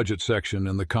program and budget section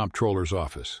in the comptroller's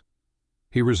office.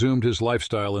 He resumed his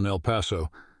lifestyle in El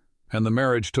Paso, and the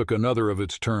marriage took another of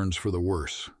its turns for the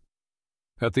worse.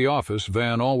 At the office,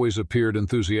 Van always appeared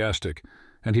enthusiastic,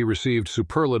 and he received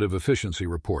superlative efficiency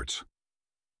reports.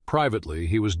 Privately,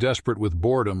 he was desperate with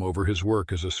boredom over his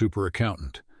work as a super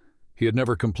accountant. He had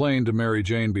never complained to Mary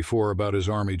Jane before about his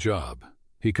Army job.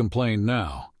 He complained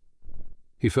now.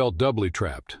 He felt doubly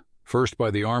trapped, first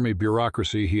by the Army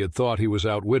bureaucracy he had thought he was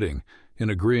outwitting in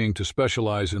agreeing to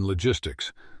specialize in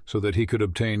logistics so that he could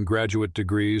obtain graduate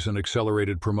degrees and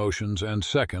accelerated promotions, and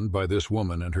second by this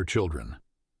woman and her children.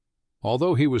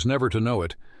 Although he was never to know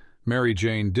it, Mary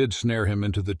Jane did snare him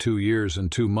into the 2 years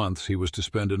and 2 months he was to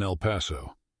spend in El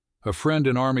Paso. A friend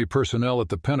in Army personnel at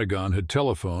the Pentagon had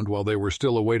telephoned while they were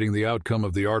still awaiting the outcome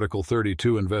of the Article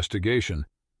 32 investigation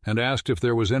and asked if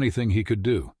there was anything he could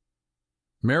do.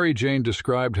 Mary Jane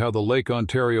described how the Lake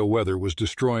Ontario weather was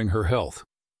destroying her health.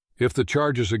 If the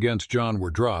charges against John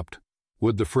were dropped,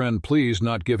 would the friend please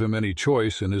not give him any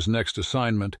choice in his next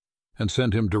assignment and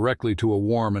send him directly to a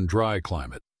warm and dry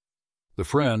climate? The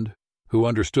friend, who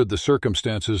understood the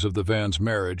circumstances of the Van's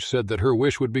marriage, said that her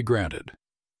wish would be granted.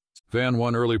 Van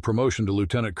won early promotion to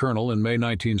lieutenant colonel in May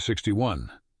 1961,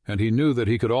 and he knew that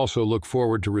he could also look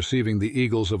forward to receiving the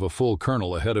eagles of a full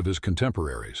colonel ahead of his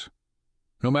contemporaries.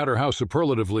 No matter how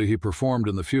superlatively he performed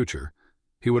in the future,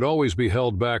 he would always be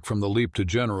held back from the leap to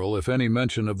general if any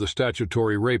mention of the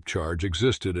statutory rape charge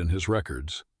existed in his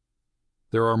records.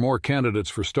 There are more candidates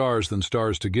for stars than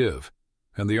stars to give,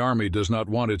 and the Army does not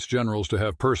want its generals to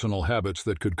have personal habits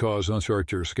that could cause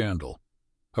uncharted scandal.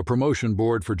 A promotion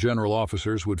board for general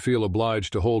officers would feel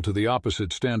obliged to hold to the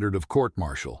opposite standard of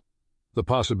court-martial. The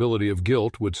possibility of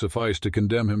guilt would suffice to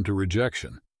condemn him to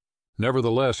rejection.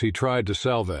 Nevertheless, he tried to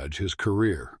salvage his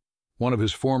career. One of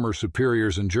his former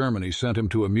superiors in Germany sent him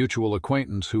to a mutual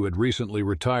acquaintance who had recently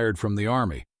retired from the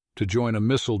Army to join a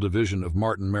missile division of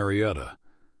Martin Marietta.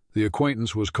 The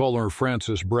acquaintance was Colonel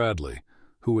Francis Bradley,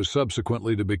 who was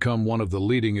subsequently to become one of the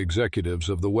leading executives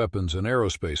of the weapons and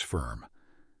aerospace firm.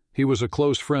 He was a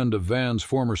close friend of Van's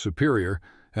former superior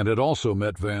and had also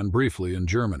met Van briefly in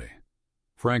Germany.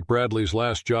 Frank Bradley's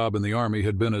last job in the Army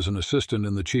had been as an assistant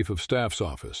in the Chief of Staff's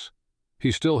office.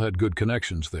 He still had good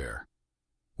connections there.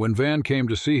 When Van came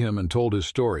to see him and told his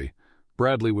story,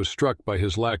 Bradley was struck by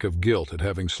his lack of guilt at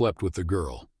having slept with the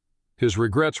girl. His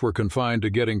regrets were confined to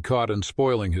getting caught and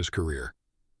spoiling his career.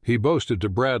 He boasted to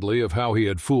Bradley of how he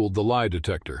had fooled the lie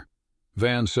detector.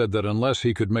 Van said that unless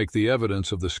he could make the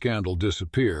evidence of the scandal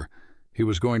disappear, he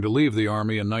was going to leave the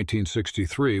Army in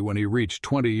 1963 when he reached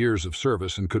 20 years of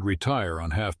service and could retire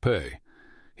on half pay.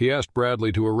 He asked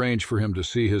Bradley to arrange for him to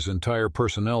see his entire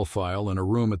personnel file in a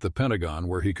room at the Pentagon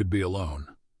where he could be alone.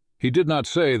 He did not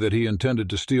say that he intended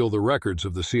to steal the records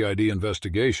of the CID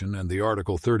investigation and the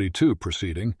Article 32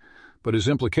 proceeding, but his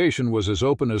implication was as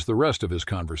open as the rest of his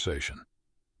conversation.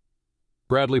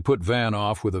 Bradley put Van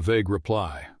off with a vague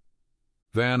reply.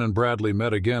 Van and Bradley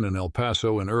met again in El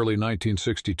Paso in early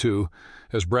 1962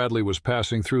 as Bradley was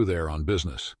passing through there on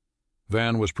business.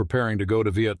 Van was preparing to go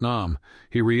to Vietnam.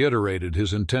 He reiterated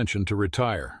his intention to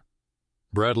retire.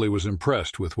 Bradley was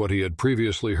impressed with what he had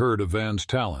previously heard of Van's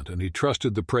talent, and he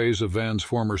trusted the praise of Van's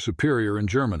former superior in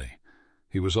Germany.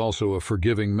 He was also a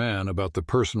forgiving man about the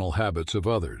personal habits of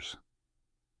others.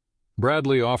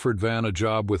 Bradley offered Van a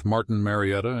job with Martin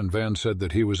Marietta, and Van said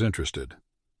that he was interested.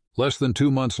 Less than 2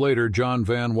 months later, John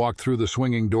Van walked through the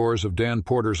swinging doors of Dan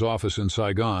Porter's office in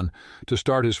Saigon to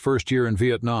start his first year in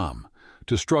Vietnam,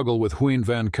 to struggle with Huynh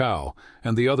Van Cao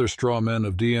and the other straw men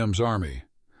of Diem's army,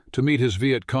 to meet his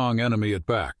Viet Cong enemy at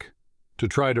back, to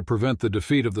try to prevent the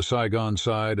defeat of the Saigon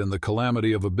side and the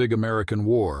calamity of a big American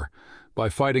war by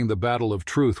fighting the battle of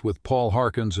truth with Paul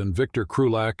Harkins and Victor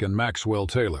Krulak and Maxwell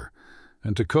Taylor,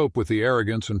 and to cope with the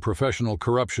arrogance and professional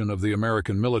corruption of the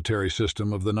American military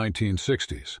system of the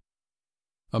 1960s.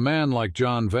 A man like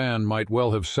John Van might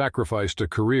well have sacrificed a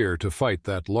career to fight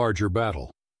that larger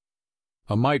battle.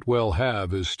 A might well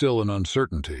have is still an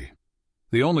uncertainty.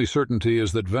 The only certainty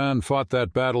is that Van fought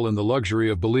that battle in the luxury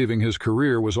of believing his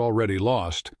career was already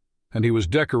lost, and he was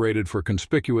decorated for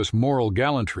conspicuous moral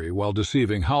gallantry while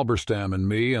deceiving Halberstam and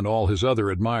me and all his other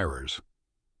admirers.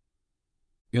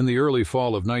 In the early fall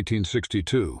of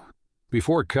 1962,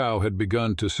 before Cao had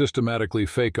begun to systematically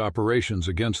fake operations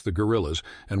against the guerrillas,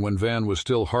 and when Van was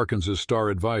still Harkins's star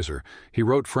advisor, he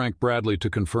wrote Frank Bradley to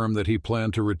confirm that he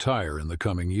planned to retire in the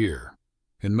coming year.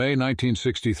 In May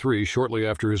 1963, shortly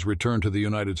after his return to the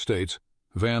United States,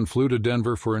 Van flew to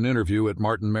Denver for an interview at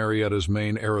Martin Marietta's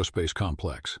main aerospace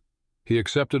complex. He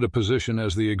accepted a position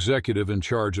as the executive in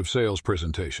charge of sales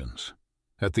presentations.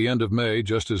 At the end of May,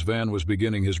 just as Van was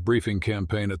beginning his briefing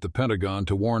campaign at the Pentagon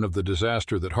to warn of the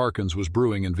disaster that Harkins was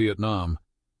brewing in Vietnam,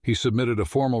 he submitted a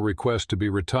formal request to be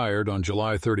retired on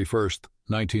July 31,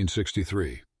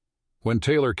 1963. When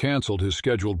Taylor canceled his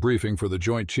scheduled briefing for the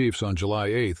Joint Chiefs on July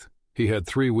 8, he had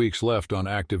 3 weeks left on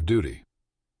active duty.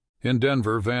 In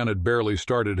Denver, Van had barely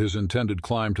started his intended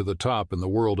climb to the top in the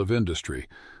world of industry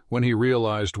when he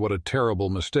realized what a terrible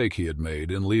mistake he had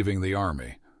made in leaving the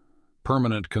Army.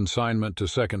 Permanent consignment to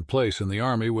second place in the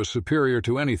Army was superior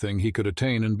to anything he could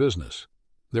attain in business.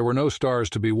 There were no stars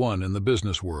to be won in the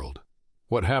business world.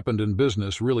 What happened in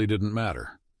business really didn't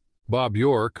matter. Bob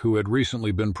York, who had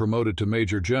recently been promoted to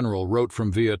Major General, wrote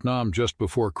from Vietnam just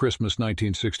before Christmas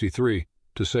 1963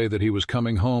 to say that he was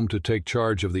coming home to take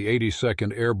charge of the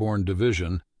 82nd Airborne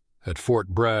Division at Fort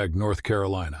Bragg, North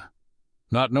Carolina.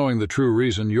 Not knowing the true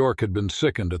reason, York had been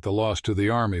sickened at the loss to the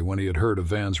Army when he had heard of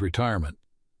Van's retirement.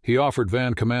 He offered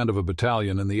Van command of a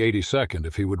battalion in the 82nd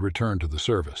if he would return to the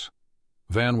service.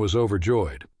 Van was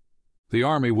overjoyed. The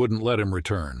Army wouldn't let him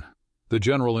return. The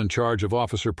general in charge of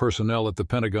officer personnel at the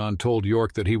Pentagon told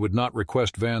York that he would not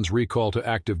request Van's recall to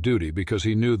active duty because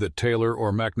he knew that Taylor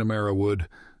or McNamara would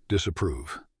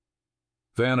disapprove.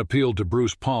 Van appealed to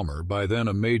Bruce Palmer, by then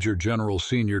a Major General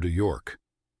senior to York.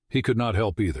 He could not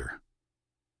help either.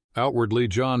 Outwardly,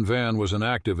 John Van was an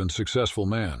active and successful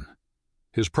man.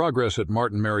 His progress at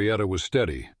Martin Marietta was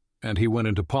steady, and he went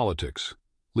into politics,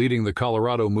 leading the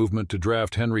Colorado movement to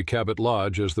draft Henry Cabot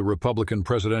Lodge as the Republican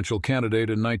presidential candidate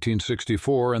in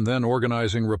 1964 and then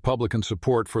organizing Republican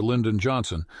support for Lyndon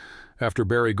Johnson after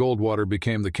Barry Goldwater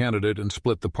became the candidate and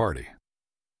split the party.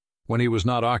 When he was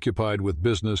not occupied with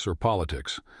business or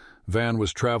politics, Van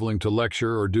was traveling to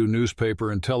lecture or do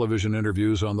newspaper and television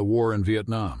interviews on the war in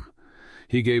Vietnam.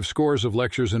 He gave scores of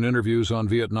lectures and interviews on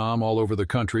Vietnam all over the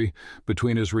country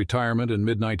between his retirement in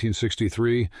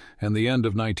mid-1963 and the end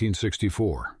of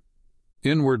 1964.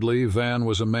 Inwardly, Van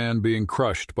was a man being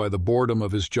crushed by the boredom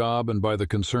of his job and by the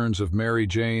concerns of Mary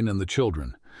Jane and the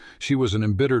children. She was an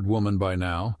embittered woman by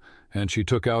now, and she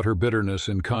took out her bitterness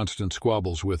in constant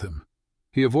squabbles with him.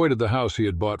 He avoided the house he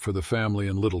had bought for the family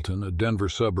in Littleton, a Denver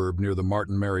suburb near the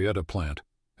Martin Marietta plant,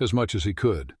 as much as he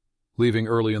could, leaving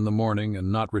early in the morning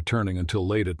and not returning until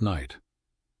late at night.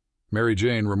 Mary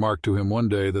Jane remarked to him one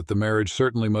day that the marriage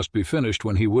certainly must be finished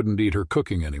when he wouldn't eat her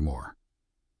cooking anymore.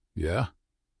 "Yeah?"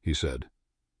 he said.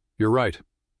 "You're right."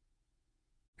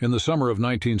 In the summer of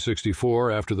 1964,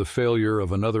 after the failure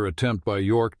of another attempt by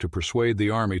York to persuade the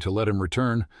Army to let him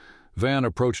return, Vann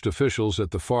approached officials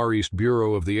at the Far East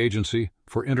Bureau of the Agency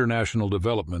for International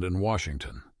Development in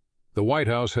Washington. The White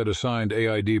House had assigned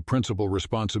AID principal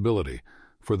responsibility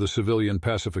for the civilian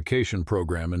pacification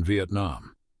program in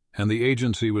Vietnam, and the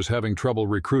agency was having trouble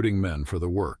recruiting men for the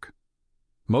work.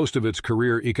 Most of its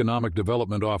career economic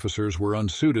development officers were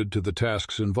unsuited to the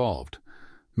tasks involved.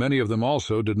 Many of them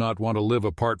also did not want to live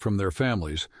apart from their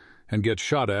families and get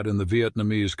shot at in the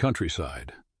Vietnamese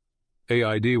countryside.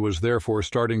 AID was therefore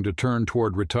starting to turn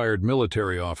toward retired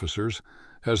military officers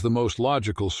as the most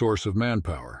logical source of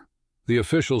manpower. The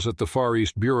officials at the Far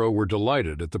East Bureau were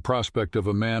delighted at the prospect of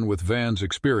a man with Vann's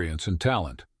experience and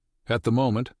talent. At the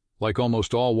moment, like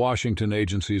almost all Washington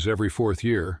agencies every fourth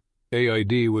year,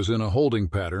 AID was in a holding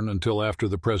pattern until after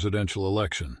the presidential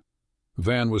election.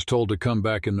 Vann was told to come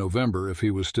back in November if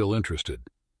he was still interested.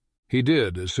 He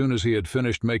did as soon as he had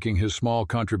finished making his small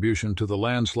contribution to the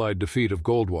landslide defeat of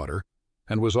Goldwater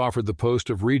and was offered the post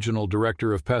of Regional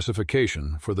Director of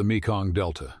Pacification for the Mekong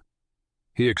Delta.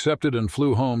 He accepted and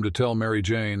flew home to tell Mary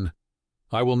Jane,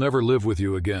 "I will never live with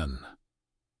you again."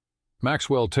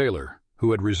 Maxwell Taylor,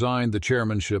 who had resigned the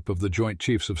chairmanship of the Joint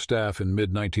Chiefs of Staff in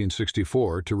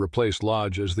mid-1964 to replace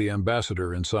Lodge as the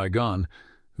ambassador in Saigon,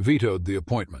 vetoed the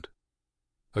appointment.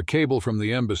 A cable from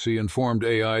the embassy informed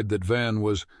AID that Vann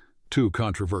was too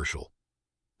controversial.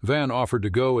 Vann offered to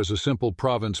go as a simple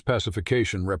province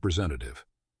pacification representative.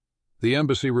 The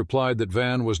embassy replied that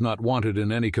Vann was not wanted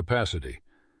in any capacity.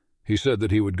 He said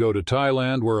that he would go to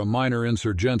Thailand, where a minor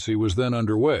insurgency was then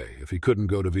underway, if he couldn't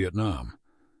go to Vietnam.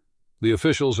 The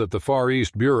officials at the Far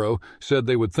East Bureau said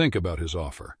they would think about his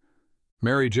offer.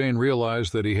 Mary Jane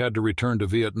realized that he had to return to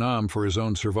Vietnam for his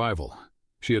own survival.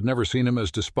 She had never seen him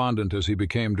as despondent as he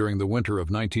became during the winter of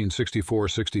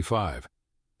 1964-65.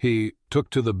 He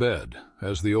took to the bed,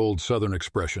 as the old Southern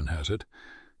expression has it.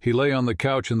 He lay on the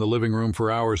couch in the living room for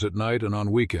hours at night and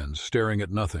on weekends, staring at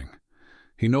nothing.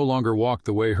 He no longer walked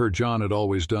the way her John had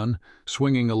always done,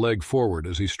 swinging a leg forward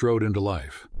as he strode into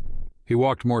life. He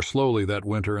walked more slowly that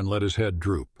winter and let his head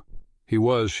droop. He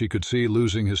was, she could see,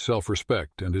 losing his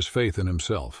self-respect and his faith in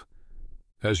himself.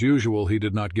 As usual, he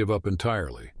did not give up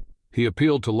entirely. He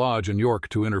appealed to Lodge and York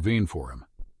to intervene for him.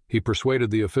 He persuaded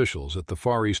the officials at the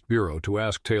Far East Bureau to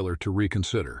ask Taylor to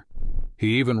reconsider.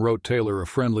 He even wrote Taylor a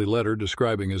friendly letter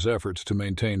describing his efforts to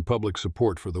maintain public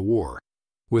support for the war,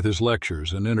 with his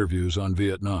lectures and interviews on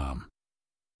Vietnam.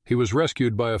 He was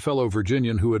rescued by a fellow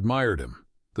Virginian who admired him,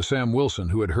 the Sam Wilson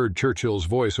who had heard Churchill's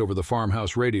voice over the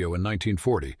farmhouse radio in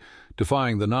 1940,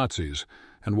 defying the Nazis,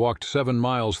 and walked 7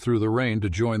 miles through the rain to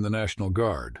join the National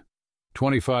Guard.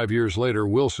 25 years later,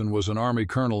 Wilson was an Army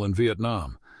colonel in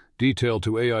Vietnam, detailed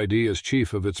to AID as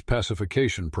chief of its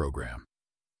pacification program.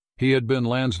 He had been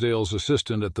Lansdale's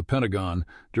assistant at the Pentagon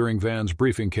during Vann's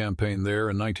briefing campaign there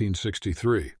in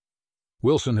 1963.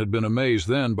 Wilson had been amazed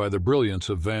then by the brilliance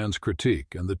of Vann's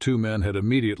critique, and the two men had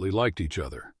immediately liked each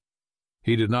other.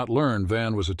 He did not learn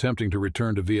Vann was attempting to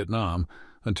return to Vietnam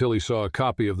until he saw a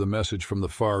copy of the message from the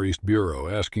Far East Bureau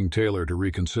asking Taylor to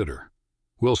reconsider.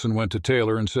 Wilson went to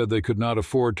Taylor and said they could not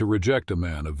afford to reject a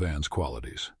man of Vann's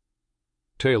qualities.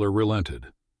 Taylor relented.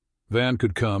 Vann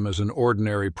could come as an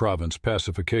ordinary province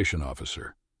pacification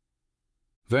officer.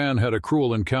 Vann had a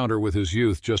cruel encounter with his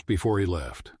youth just before he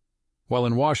left. While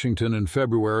in Washington in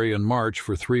February and March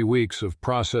for 3 weeks of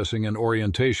processing and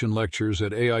orientation lectures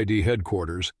at AID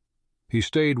headquarters, he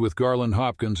stayed with Garland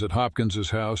Hopkins at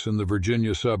Hopkins's house in the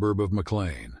Virginia suburb of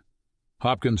McLean.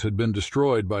 Hopkins had been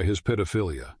destroyed by his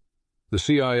pedophilia. The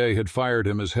CIA had fired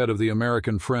him as head of the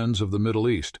American Friends of the Middle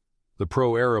East, the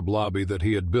pro-Arab lobby that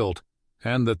he had built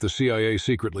and that the CIA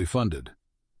secretly funded.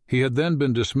 He had then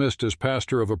been dismissed as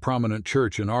pastor of a prominent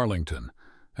church in Arlington,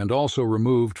 and also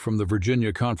removed from the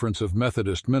Virginia Conference of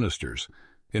Methodist Ministers,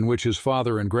 in which his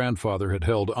father and grandfather had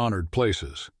held honored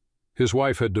places. His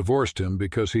wife had divorced him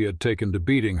because he had taken to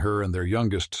beating her and their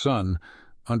youngest son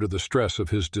under the stress of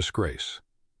his disgrace.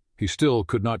 He still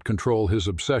could not control his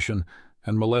obsession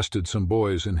and molested some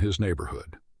boys in his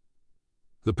neighborhood.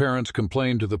 The parents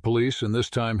complained to the police, and this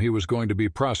time he was going to be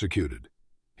prosecuted.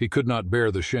 He could not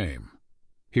bear the shame.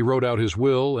 He wrote out his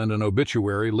will and an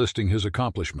obituary listing his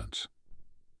accomplishments.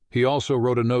 He also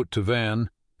wrote a note to Vann,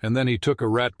 and then he took a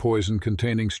rat poison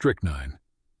containing strychnine,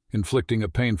 inflicting a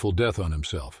painful death on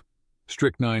himself.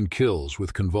 Strychnine kills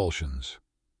with convulsions.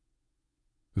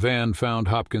 Vann found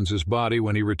Hopkins's body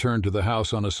when he returned to the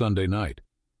house on a Sunday night.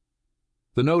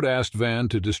 The note asked Van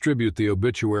to distribute the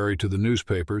obituary to the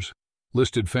newspapers,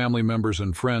 listed family members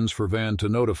and friends for Van to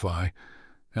notify,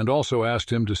 and also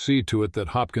asked him to see to it that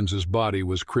Hopkins's body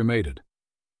was cremated.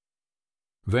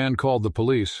 Van called the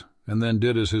police and then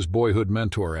did as his boyhood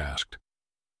mentor asked.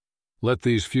 "Let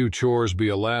these few chores be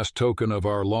a last token of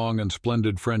our long and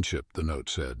splendid friendship," the note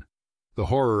said. The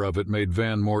horror of it made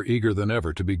Van more eager than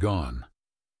ever to be gone.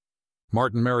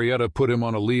 Martin Marietta put him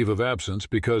on a leave of absence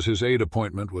because his aide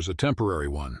appointment was a temporary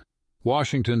one.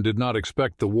 Washington did not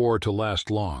expect the war to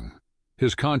last long.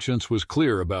 His conscience was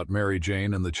clear about Mary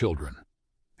Jane and the children.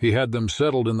 He had them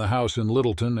settled in the house in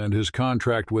Littleton, and his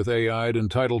contract with AID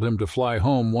entitled him to fly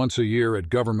home once a year at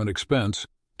government expense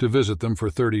to visit them for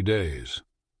 30 days.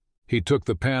 He took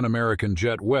the Pan American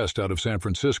jet west out of San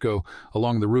Francisco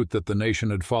along the route that the nation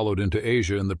had followed into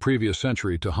Asia in the previous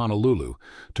century to Honolulu,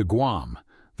 to Guam,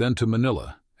 then to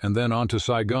Manila, and then on to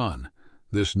Saigon,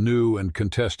 this new and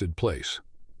contested place.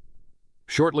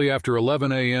 Shortly after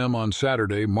 11 a.m. on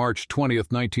Saturday, March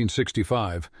 20th,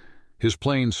 1965, his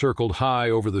plane circled high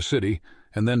over the city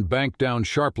and then banked down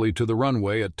sharply to the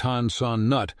runway at Tan Son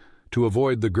Nhut to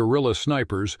avoid the guerrilla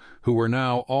snipers who were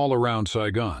now all around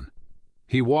Saigon.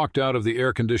 He walked out of the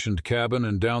air-conditioned cabin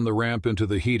and down the ramp into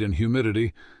the heat and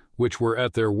humidity, which were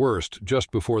at their worst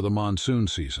just before the monsoon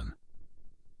season.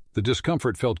 The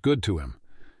discomfort felt good to him.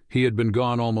 He had been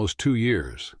gone almost 2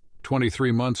 years,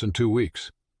 23 months and 2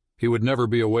 weeks. He would never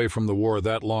be away from the war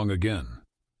that long again.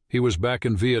 He was back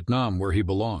in Vietnam where he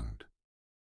belonged.